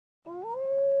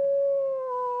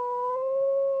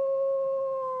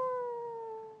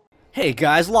Hey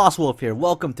guys, Lost Wolf here.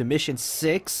 Welcome to Mission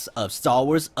 6 of Star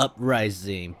Wars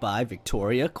Uprising by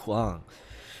Victoria Keung.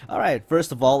 Alright,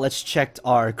 first of all, let's check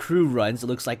our crew runs. It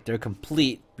looks like they're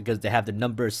complete because they have the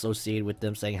number associated with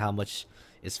them saying how much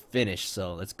is finished.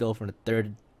 So let's go from the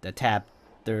third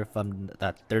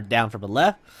down from the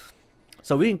left.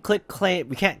 So we can click claim.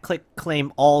 We can't click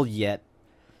claim all yet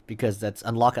because that's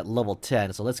unlocked at level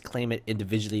 10. So let's claim it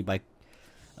individually by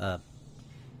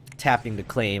tapping the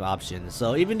claim option.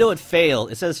 So even though it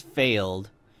says failed,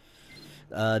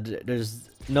 there's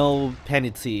no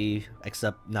penalty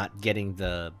except not getting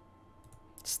the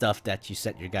stuff that you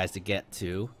sent your guys to get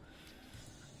to.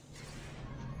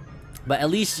 But at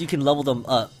least you can level them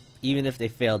up even if they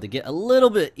fail to get a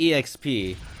little bit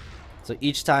EXP. So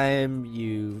each time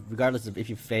you, regardless of if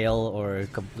you fail or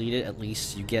complete it, at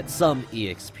least you get some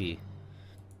EXP.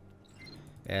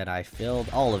 And I failed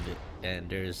all of it.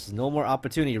 And there's no more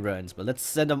opportunity runs, but let's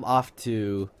send them off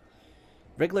to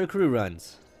regular crew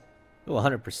runs. Oh,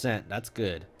 100%, that's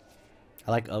good.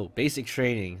 I like, oh, basic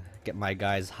training, get my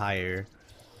guys higher.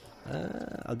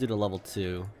 I'll do the level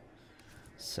 2.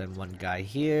 Send one guy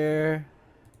here.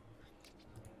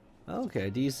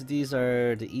 Okay, these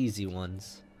are the easy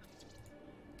ones.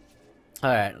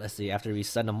 Alright, let's see, after we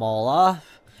send them all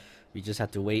off, we just have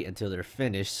to wait until they're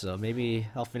finished, so maybe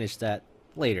I'll finish that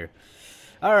later.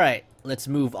 Alright, let's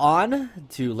move on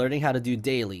to learning how to do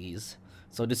dailies.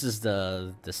 So this is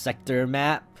the sector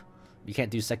map. You can't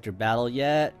do sector battle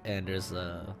yet, and there's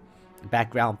a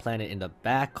background planet in the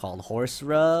back called Horse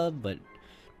Rub, but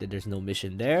there's no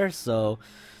mission there. So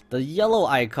the yellow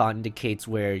icon indicates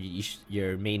where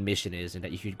your main mission is and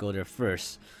that you should go there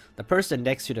first. The person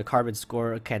next to the carbon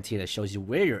score cantina shows you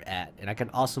where you're at, and I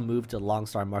can also move to the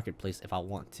Longstar Marketplace if I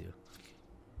want to.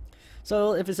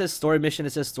 So if it says story mission, it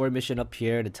says story mission up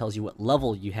here, and it tells you what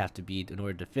level you have to be in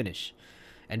order to finish.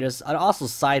 And there's also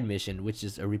side mission, which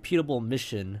is a repeatable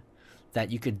mission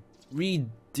that you could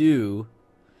redo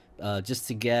just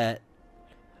to get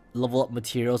level up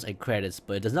materials and credits,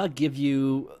 but it does not give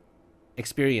you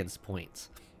experience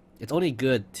points. It's only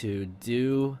good to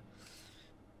do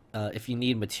if you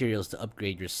need materials to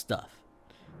upgrade your stuff.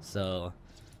 So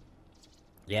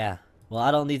yeah. Well,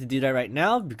 I don't need to do that right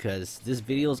now because this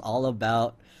video is all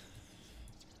about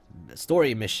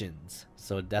story missions.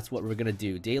 So that's what we're gonna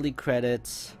do. Daily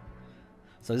credits.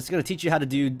 So this is gonna teach you how to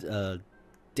do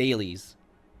dailies.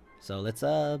 So let's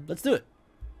do it.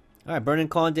 All right, Burning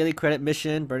Con daily credit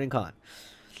mission. Burning Con.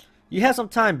 You have some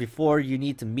time before you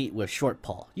need to meet with Short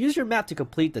Paul. Use your map to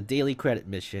complete the daily credit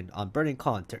mission on Burning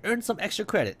Con to earn some extra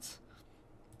credits.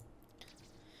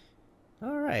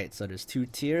 All right, so there's 2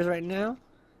 tiers right now.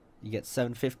 You get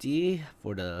 750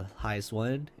 for the highest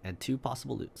one and 2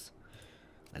 possible loots.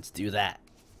 Let's do that.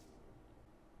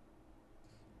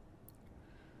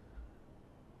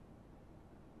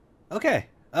 Okay.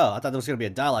 Oh, I thought there was going to be a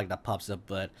dialogue that pops up,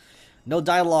 but no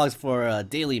dialogues for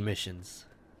daily missions.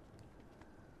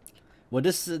 Well,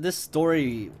 this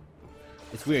story,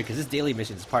 it's weird because this daily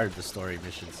mission is part of the story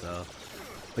mission, so.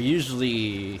 But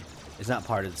usually it's not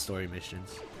part of the story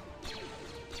missions.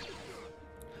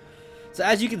 So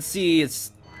as you can see,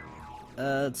 it's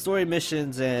story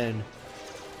missions and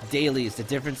dailies. The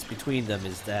difference between them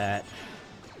is that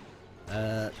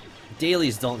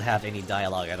dailies don't have any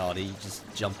dialogue at all. They just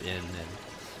jump in and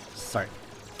start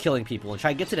killing people and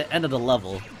try to get to the end of the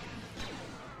level.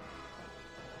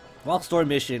 While story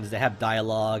missions, they have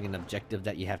dialogue and objective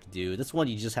that you have to do. This one,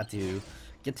 you just have to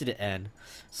get to the end.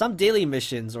 Some daily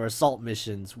missions or assault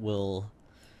missions will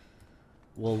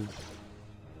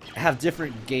have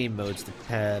different game modes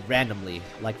randomly.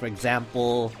 Like for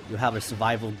example, you have a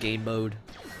survival game mode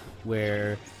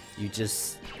where you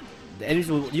just the enemies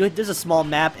will there's a small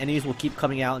map, enemies will keep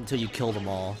coming out until you kill them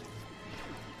all.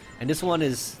 And this one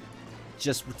is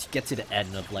just to get to the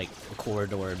end of like a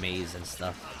corridor, maze and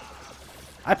stuff.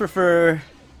 I prefer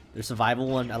the survival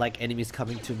one. I like enemies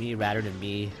coming to me rather than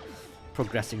me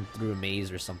progressing through a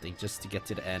maze or something just to get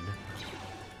to the end.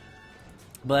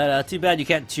 But too bad you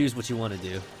can't choose what you want to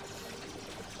do.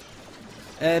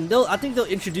 And I think they'll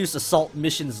introduce assault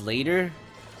missions later.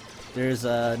 There's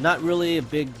not really a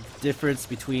big difference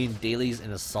between dailies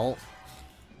and assault.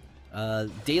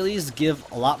 Dailies give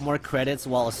a lot more credits,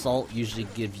 while assault usually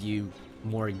give you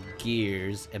more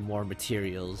gears and more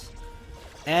materials.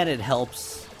 And it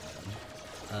helps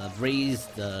raise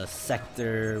the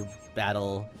sector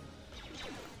battle.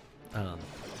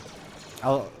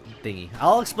 I'll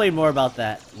explain more about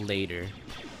that later.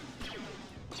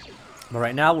 But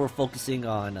right now we're focusing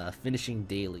on finishing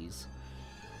dailies.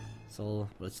 So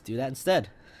let's do that instead.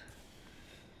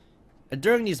 And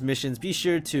during these missions, be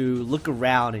sure to look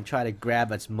around and try to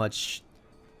grab as much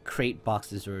crate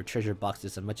boxes or treasure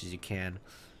boxes as much as you can.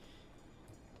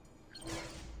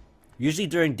 Usually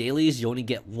during dailies, you only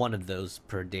get one of those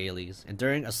per dailies. And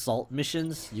during assault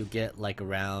missions, you get like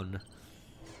around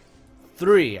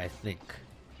 3, I think.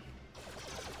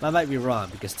 I might be wrong,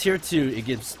 because tier 2, it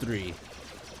gives 3. It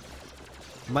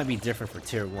might be different for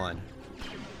tier 1.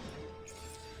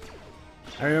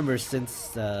 I remember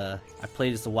since I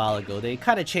played this a while ago, they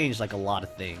kind of changed like a lot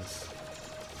of things.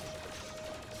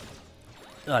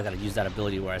 Oh, I gotta use that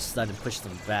ability where I stun and push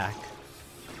them back.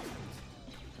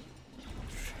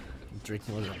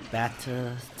 Drinking one of the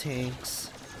Bata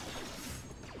tanks.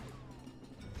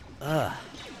 Ugh.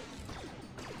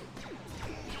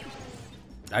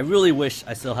 I really wish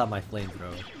I still have my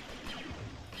flamethrower.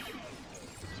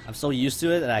 I'm so used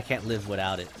to it that I can't live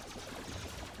without it.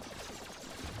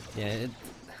 Yeah,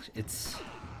 it's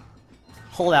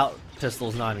holdout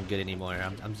pistol's not even good anymore.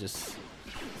 I'm just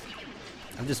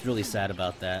really sad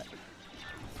about that.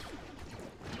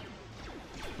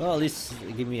 Well, at least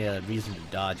it gave me a reason to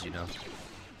dodge, you know.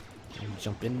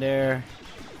 Jump in there.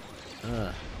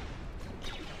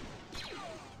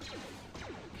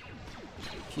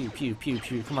 Pew, pew, pew,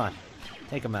 pew. Come on.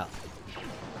 Take him out.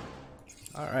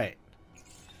 Alright.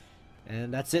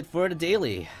 And that's it for the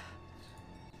daily.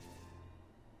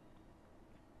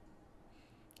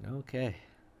 Okay.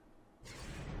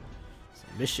 So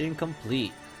mission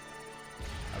complete.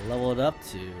 I leveled up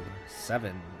to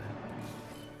 7.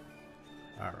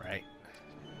 Alright.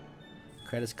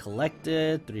 Credits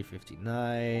collected,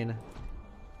 359.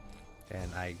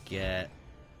 And I get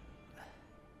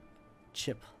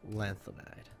chip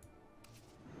lanthanide.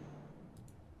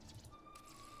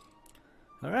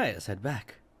 Alright, let's head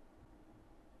back.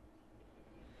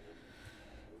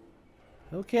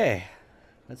 Okay.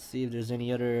 Let's see if there's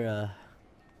any other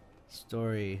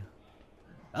story.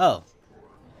 Oh!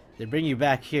 They bring you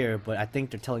back here, but I think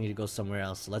they're telling you to go somewhere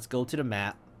else. So let's go to the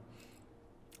map.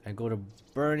 And go to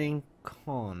Burning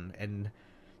Con. And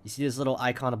you see this little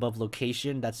icon above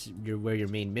location? That's where your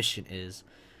main mission is.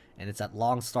 And it's at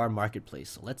Longstar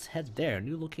Marketplace. So let's head there.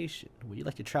 New location. Would you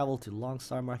like to travel to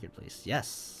Longstar Marketplace?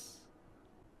 Yes.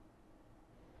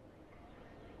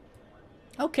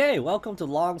 Okay, welcome to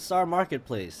Longstar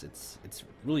Marketplace. It's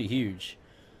really huge.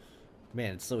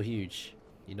 Man, it's so huge.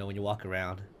 You know, when you walk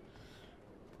around.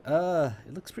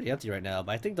 It looks pretty empty right now,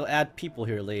 but I think they'll add people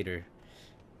here later.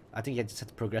 I think you just have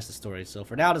to progress the story. So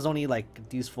for now, there's only like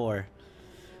these 4.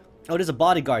 Oh, there's a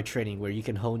bodyguard training where you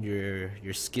can hone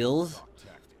your skills.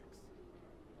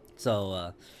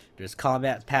 So there's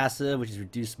combat passive, which is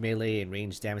reduced melee and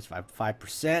range damage by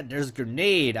 5%. There's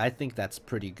grenade. I think that's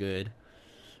pretty good.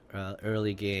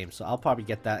 Early game, so I'll probably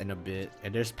get that in a bit.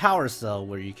 And there's power cell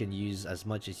where you can use as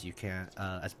much as you can,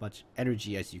 as much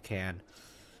energy as you can,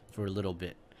 for a little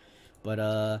bit.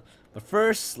 But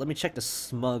first, let me check the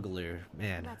smuggler.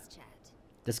 Man,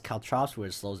 this caltrops where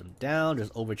it slows him down.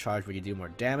 There's overcharge where you do more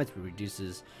damage, but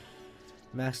reduces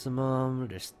maximum.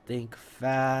 There's think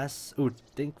fast. Ooh,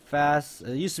 think fast.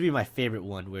 It used to be my favorite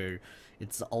one, where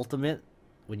it's the ultimate.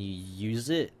 When you use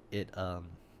it, it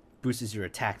boosts your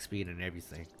attack speed and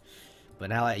everything. But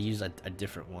now I use a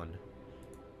different one.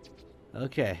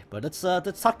 Okay, but let's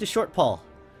talk to Short Paul.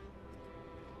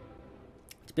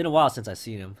 It's been a while since I've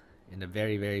seen him in the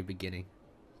very beginning.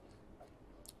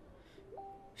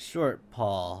 Short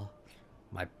Paul,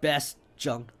 my best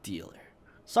junk dealer.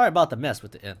 Sorry about the mess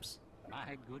with the imps.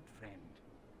 My good friend.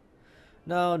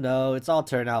 No, it's all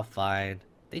turned out fine.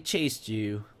 They chased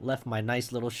you, left my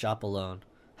nice little shop alone.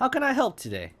 How can I help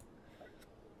today?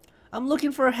 I'm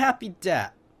looking for a happy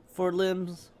dap. 4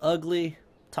 limbs, ugly,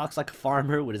 talks like a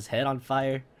farmer with his head on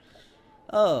fire.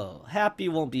 Oh, Happy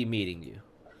won't be meeting you.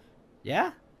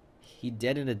 Yeah? He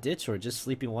dead in a ditch or just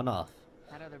sleeping one off?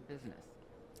 Had other business.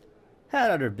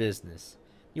 Had other business.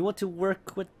 You want to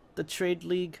work with the trade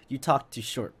league? You talk to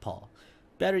Short Paul.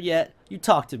 Better yet, you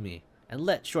talk to me and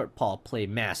let Short Paul play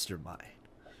mastermind.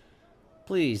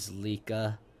 Please,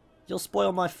 Lika. You'll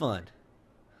spoil my fun.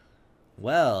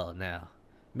 Well, now,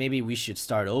 maybe we should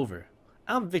start over.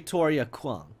 I'm Victoria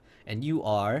Keung, and you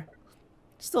are...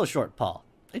 Still Short Paul,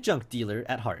 a junk dealer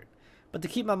at heart. But to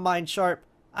keep my mind sharp,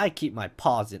 I keep my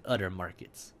paws in other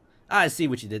markets. I see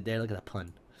what you did there, look at that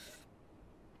pun.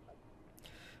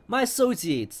 My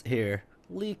associates here,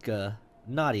 Lika,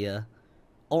 Nadia,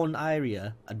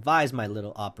 Onaria, advise my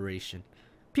little operation.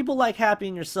 People like Happy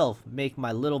and yourself make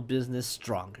my little business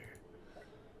stronger.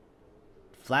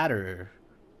 Flatterer.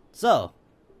 So,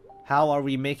 how are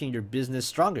we making your business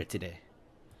stronger today?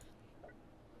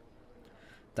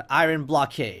 The Iron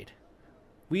Blockade.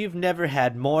 We've never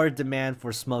had more demand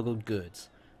for smuggled goods,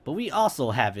 but we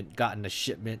also haven't gotten a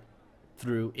shipment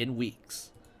through in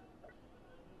weeks.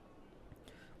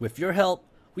 With your help,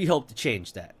 we hope to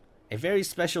change that. A very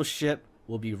special ship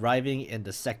will be arriving in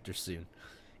the sector soon.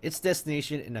 Its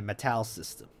destination in the Matau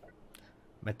system.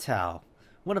 Matau.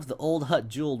 One of the old Hut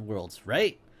jeweled worlds,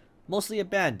 right? Mostly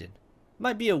abandoned.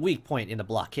 Might be a weak point in the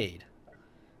blockade.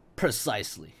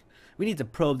 Precisely. We need to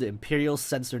probe the Imperial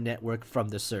sensor network from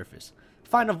the surface.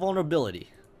 Find a vulnerability.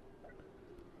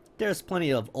 There's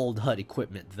plenty of old Hut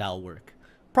equipment that'll work.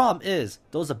 Problem is,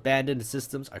 those abandoned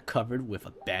systems are covered with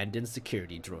abandoned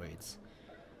security droids.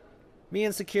 Me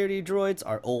and security droids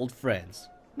are old friends.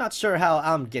 Not sure how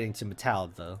I'm getting to Matau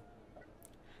though.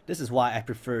 This is why I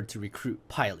prefer to recruit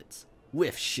pilots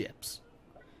with ships.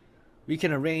 We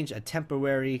can arrange a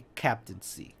temporary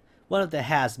captaincy. One of the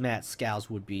hazmat scouts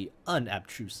would be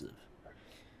unobtrusive.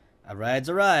 A ride's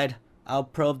a ride. I'll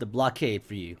probe the blockade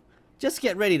for you. Just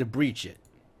get ready to breach it.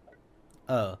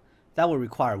 Oh, that will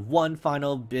require one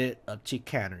final bit of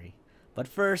chicanery. But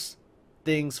first,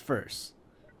 things first.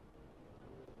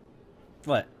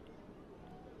 What?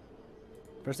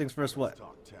 First things first, what?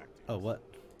 Oh, what?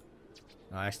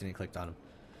 Oh, I accidentally clicked on him.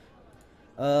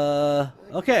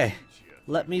 Okay.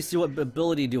 Let me see what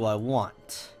ability do I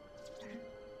want.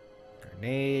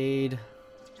 Grenade.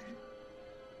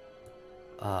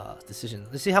 Decision.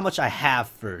 Let's see how much I have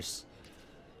first.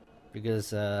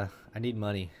 Because, I need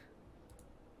money.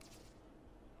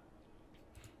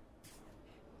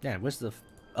 Damn, where's the...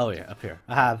 Oh yeah, up here.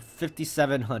 I have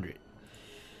 5,700.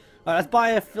 Alright, let's buy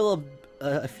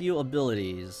a few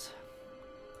abilities.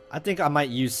 I think I might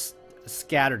use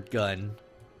Scattered Gun.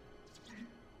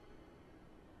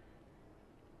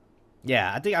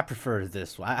 Yeah, I think I prefer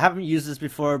this one. I haven't used this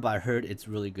before, but I heard it's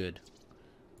really good.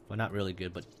 Well, not really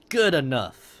good, but good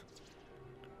enough.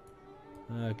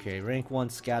 Okay, rank 1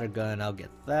 Scattered Gun, I'll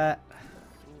get that.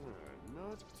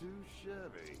 Not too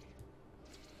shabby.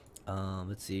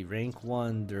 Let's see, rank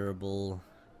 1 durable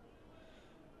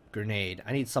grenade.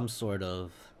 I need some sort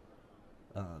of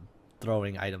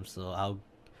throwing item, so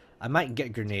I might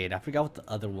get grenade. I forgot what the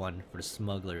other one for the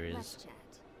smuggler is.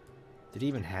 Did he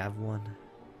even have one?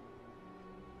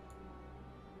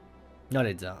 No,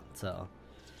 they don't. So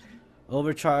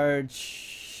overcharge.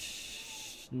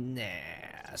 Nah.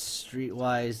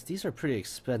 Streetwise, these are pretty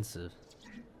expensive.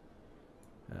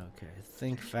 Okay,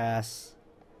 think fast.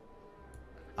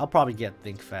 I'll probably get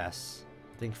think fast.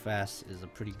 Think fast is a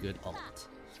pretty good alt.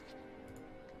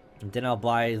 And then I'll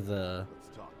buy the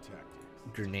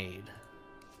grenade.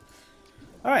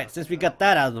 Alright, since we got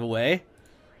that out of the way,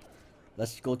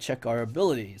 let's go check our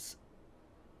abilities.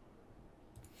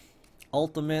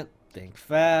 Ultimate, think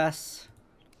fast.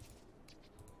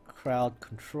 Crowd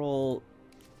control.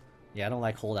 Yeah, I don't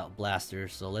like holdout blaster,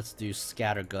 so let's do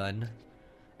scatter gun.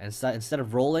 And instead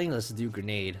of rolling, let's do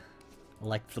grenade. I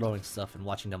like throwing stuff and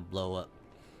watching them blow up.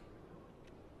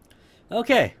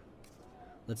 Okay,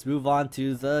 let's move on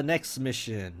to the next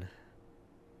mission.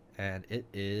 And it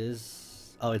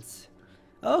is... Oh, it's...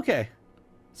 Okay,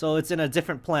 so it's in a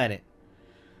different planet.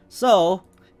 So,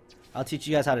 I'll teach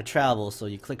you guys how to travel. So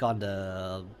you click on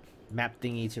the map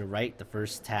thingy to the right, the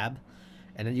first tab.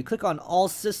 And then you click on all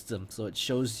systems, so it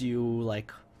shows you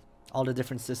like all the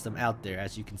different systems out there.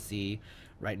 As you can see,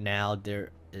 right now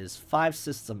there is 5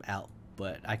 systems out,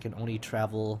 but I can only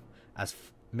travel as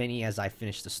many as I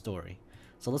finish the story.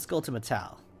 So let's go to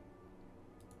Matau.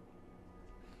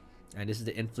 And this is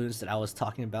the influence that I was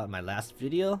talking about in my last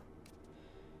video.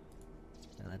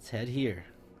 And let's head here.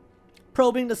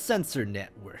 Probing the sensor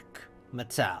network.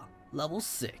 Matau, level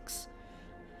 6.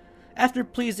 After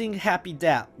pleasing Happy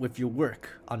Dap with your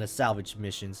work on the salvage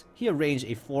missions, he arranged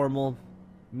a formal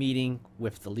meeting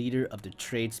with the leader of the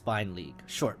Trade Spine League,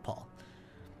 Short Paul.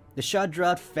 The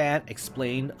Shadrad fan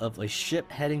explained of a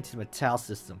ship heading to the Matau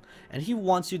system, and he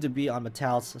wants you to be on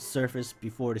Matau's surface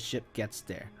before the ship gets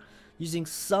there. Using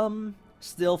some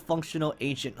still functional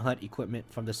ancient hunt equipment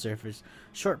from the surface,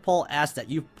 Short Paul asks that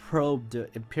you probe the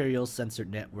Imperial sensor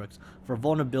networks for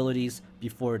vulnerabilities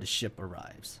before the ship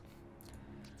arrives.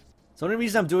 So the only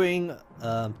reason I'm doing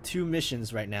 2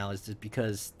 missions right now is just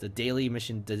because the daily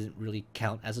mission doesn't really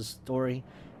count as a story.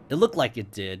 It looked like it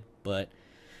did, but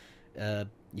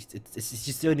you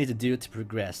still need to do it to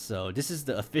progress. So this is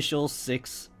the official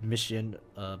 6th mission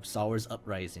of Star Wars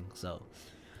Uprising. So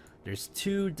there's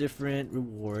 2 different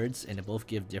rewards, and they both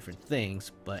give different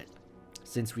things. But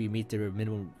since we meet the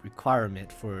minimum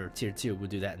requirement for tier 2, we'll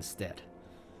do that instead.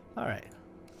 All right,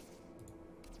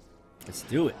 let's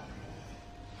do it.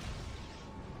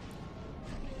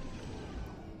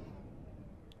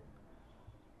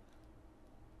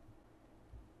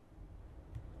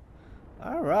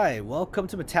 Alright, welcome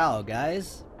to Matau,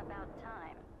 guys. About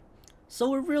time. So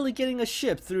we're really getting a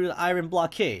ship through the Iron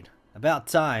Blockade. About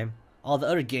time. All the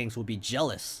other gangs will be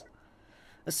jealous.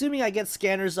 Assuming I get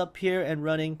scanners up here and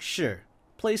running, sure.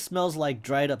 Place smells like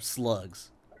dried up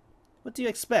slugs. What do you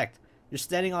expect? You're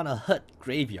standing on a hut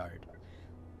graveyard.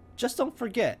 Just don't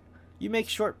forget, you make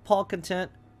Short Paul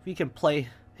content, we can play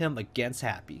him against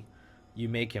happy. You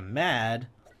make him mad.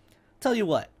 Tell you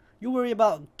what, you worry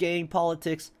about gang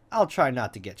politics, I'll try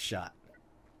not to get shot.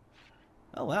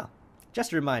 Oh wow.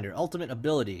 Just a reminder, ultimate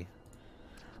ability.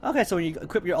 Okay, so when you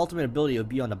equip your ultimate ability, it'll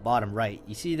be on the bottom right.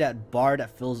 You see that bar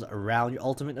that fills around your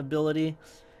ultimate ability?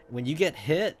 When you get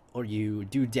hit or you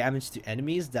do damage to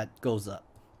enemies, that goes up.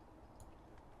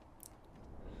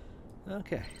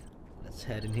 Okay, let's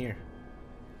head in here.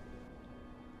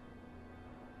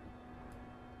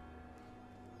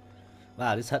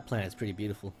 Wow, this hut planet is pretty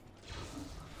beautiful.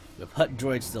 The hut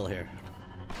droid's still here.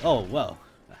 Oh, whoa.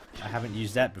 I haven't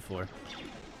used that before.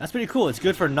 That's pretty cool. It's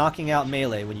good for knocking out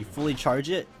melee. When you fully charge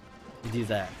it, you do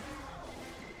that.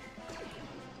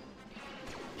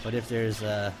 But if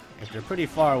they're pretty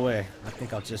far away, I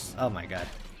think I'll just... Oh my god.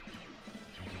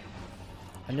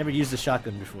 I never used a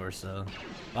shotgun before, so...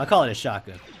 I'll call it a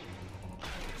shotgun.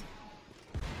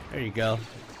 There you go.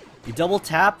 You double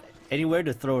tap anywhere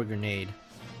to throw a grenade.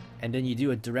 And then you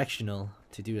do a directional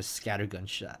to do a scattergun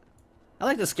shot. I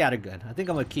like the scattergun. I think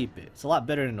I'm gonna keep it. It's a lot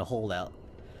better than the holdout.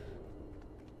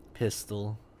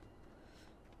 Pistol.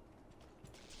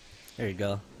 There you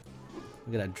go.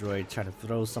 Look at that droid trying to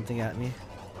throw something at me.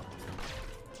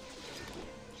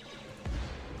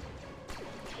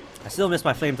 I still miss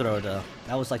my flamethrower though.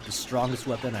 That was like the strongest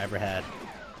weapon I ever had.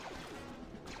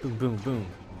 Boom, boom, boom.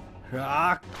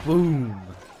 Rock, boom.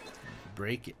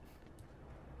 Break it.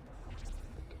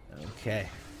 Okay.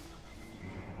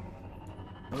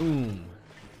 Boom.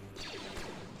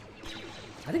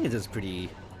 I think it does pretty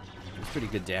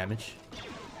good damage.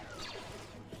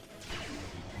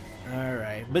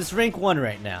 Alright, but it's rank 1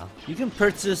 right now. You can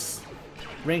purchase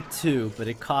rank 2, but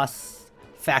it costs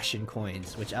faction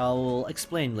coins, which I will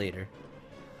explain later.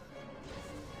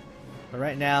 But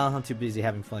right now, I'm too busy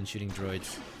having fun shooting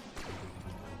droids.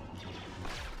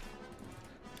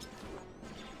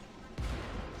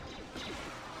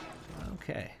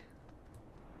 Okay.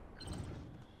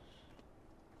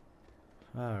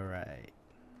 Alright.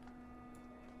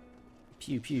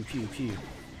 Pew pew pew pew.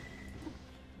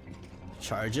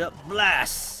 Charge up,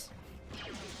 blast!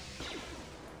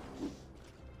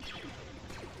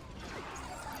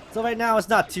 So right now it's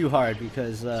not too hard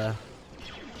because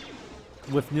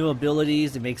with new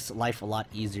abilities it makes life a lot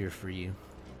easier for you.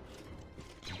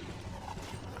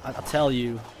 I'll tell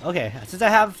you. Okay, since I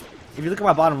have, if you look at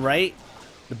my bottom right,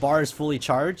 the bar is fully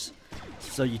charged.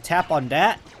 So you tap on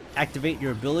that, activate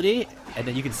your ability, and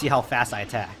then you can see how fast I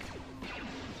attack.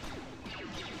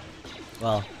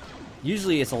 Well,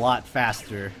 usually it's a lot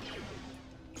faster.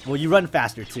 Well, you run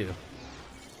faster too.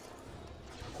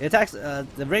 It attacks,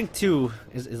 the rank 2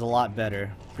 is a lot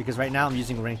better, because right now I'm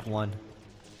using rank 1.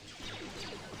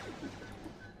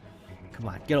 Come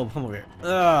on, come over here.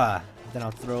 Ugh! Then I'll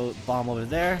throw a bomb over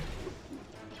there.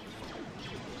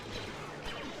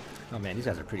 Oh man, these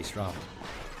guys are pretty strong.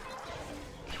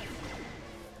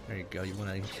 There you go, you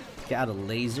want to get out of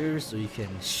lasers so you can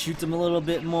shoot them a little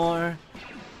bit more.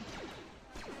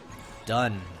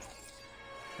 Done.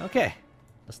 Okay,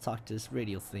 let's talk to this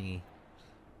radio thingy.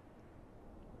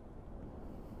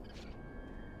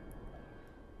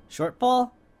 Short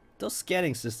Paul? Those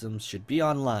scanning systems should be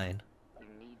online. You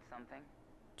need something?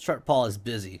 Short Paul is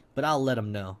busy, but I'll let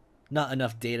him know. Not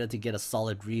enough data to get a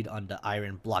solid read on the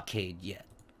iron blockade yet.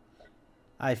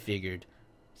 I figured.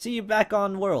 See you back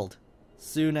on world.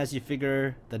 Soon as you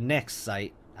figure the next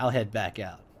site, I'll head back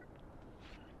out.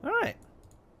 Alright.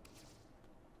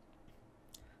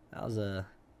 That was a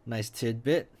nice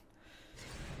tidbit.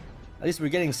 At least we're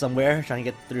getting somewhere, trying to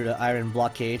get through the iron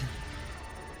blockade.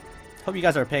 Hope you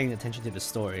guys are paying attention to the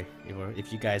story,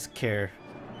 if you guys care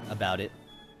about it.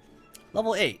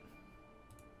 Level 8.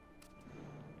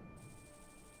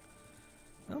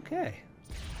 Okay.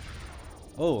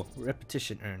 Oh,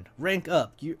 repetition earned. Rank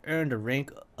up. You earned a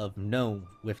rank of gnome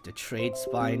with the Trade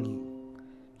Spine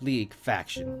League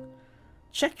faction.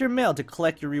 Check your mail to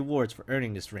collect your rewards for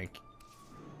earning this rank.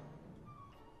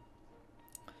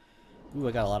 Ooh,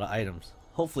 I got a lot of items.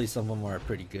 Hopefully some of them are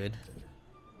pretty good.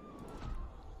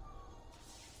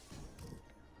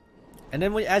 And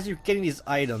then as you're getting these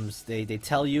items, they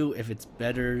tell you if it's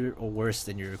better or worse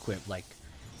than your equip. Like,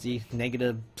 see,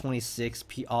 negative 26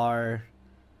 PR,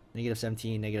 negative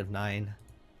 17, negative 9.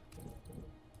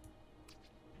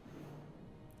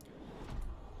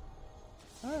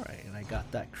 Alright, and I got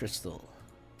that crystal.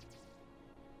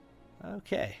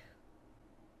 Okay.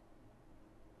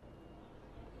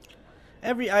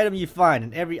 Every item you find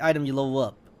and every item you level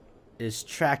up is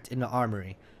tracked in the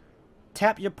armory.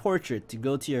 Tap your portrait to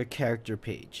go to your character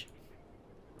page.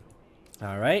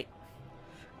 Alright.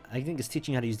 I think it's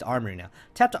teaching you how to use the armory now.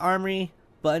 Tap the armory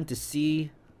button to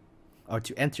see, or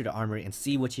to enter the armory and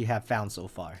see what you have found so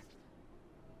far.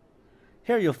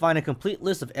 Here you'll find a complete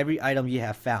list of every item you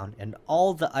have found and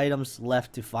all the items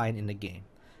left to find in the game.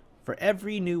 For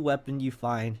every new weapon you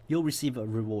find, you'll receive a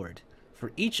reward.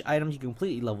 For each item you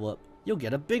completely level up, you'll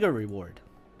get a bigger reward.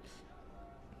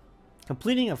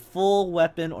 Completing a full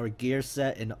weapon or gear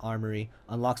set in the armory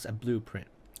unlocks a blueprint,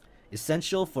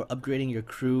 essential for upgrading your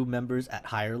crew members at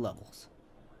higher levels.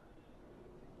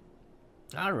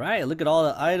 Alright, look at all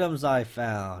the items I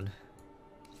found.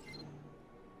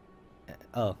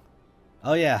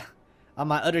 Oh yeah, on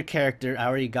my other character I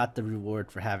already got the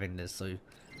reward for having this, so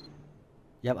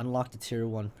yep, unlocked the tier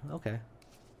 1.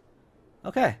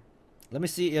 Okay, let me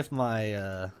see if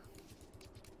my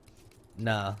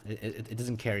no, it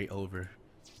doesn't carry over.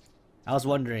 I was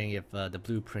wondering if the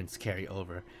blueprints carry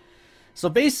over. So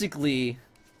basically,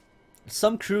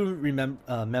 some crew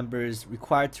members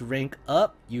required to rank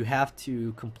up, you have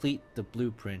to complete the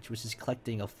blueprint, which is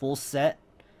collecting a full set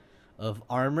of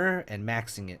armor and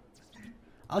maxing it.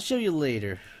 I'll show you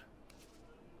later.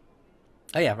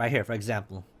 Oh yeah, right here, for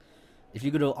example. If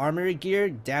you go to armory gear,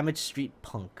 damage street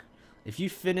punk. If you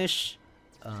finish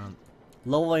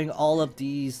leveling all of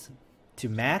these to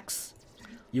max,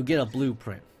 you'll get a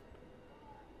blueprint.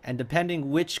 And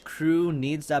depending which crew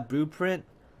needs that blueprint,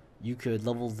 you could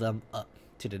level them up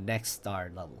to the next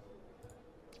star level.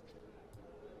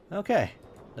 Okay,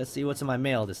 let's see what's in my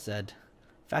mail. This said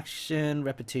faction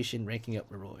reputation ranking up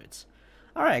rewards.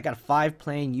 Alright, I got 5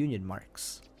 plain union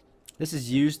marks. This is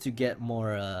used to get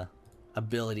more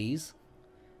abilities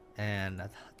and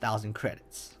 1,000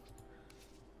 credits.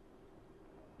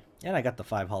 And I got the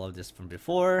 5 hollow discs from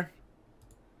before.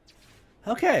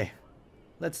 Okay,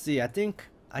 let's see. I think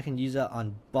I can use that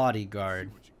on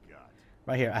bodyguard.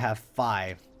 Right here, I have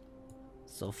 5.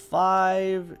 So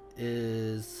 5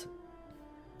 is...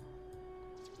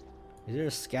 Is there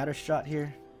a scatter shot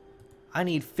here? I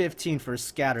need 15 for a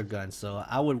scatter gun, so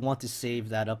I would want to save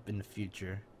that up in the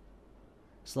future.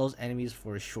 Slows enemies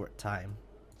for a short time.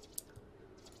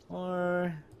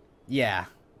 Or... yeah.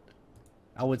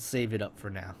 I would save it up for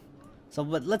now. So,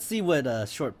 but let's see what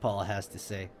Short Paul has to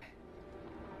say.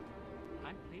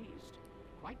 I'm pleased.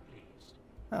 Quite pleased.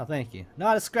 Oh, thank you.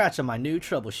 Not a scratch on my new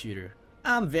troubleshooter.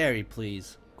 I'm very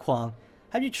pleased. Keung,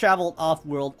 have you traveled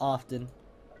off-world often?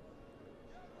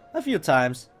 A few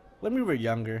times, when we were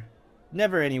younger.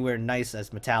 Never anywhere nice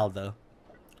as Metal, though.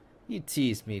 You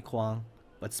tease me, Keung,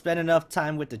 but spend enough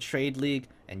time with the Trade League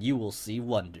and you will see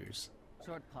wonders.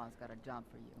 Short Paw's got a job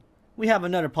for you. We have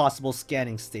another possible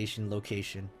scanning station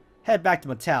location. Head back to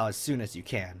Metal as soon as you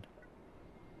can.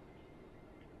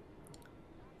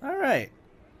 Alright.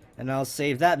 And I'll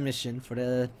save that mission for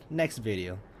the next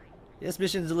video. This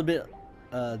mission's a little bit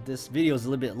this video is a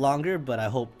little bit longer, but I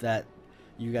hope that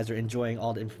you guys are enjoying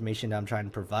all the information that I'm trying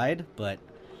to provide. But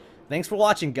thanks for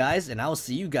watching, guys, and I will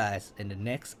see you guys in the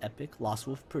next epic Lost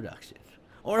Wolf production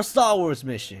or a Star Wars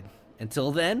mission.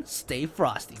 Until then, stay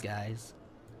frosty, guys.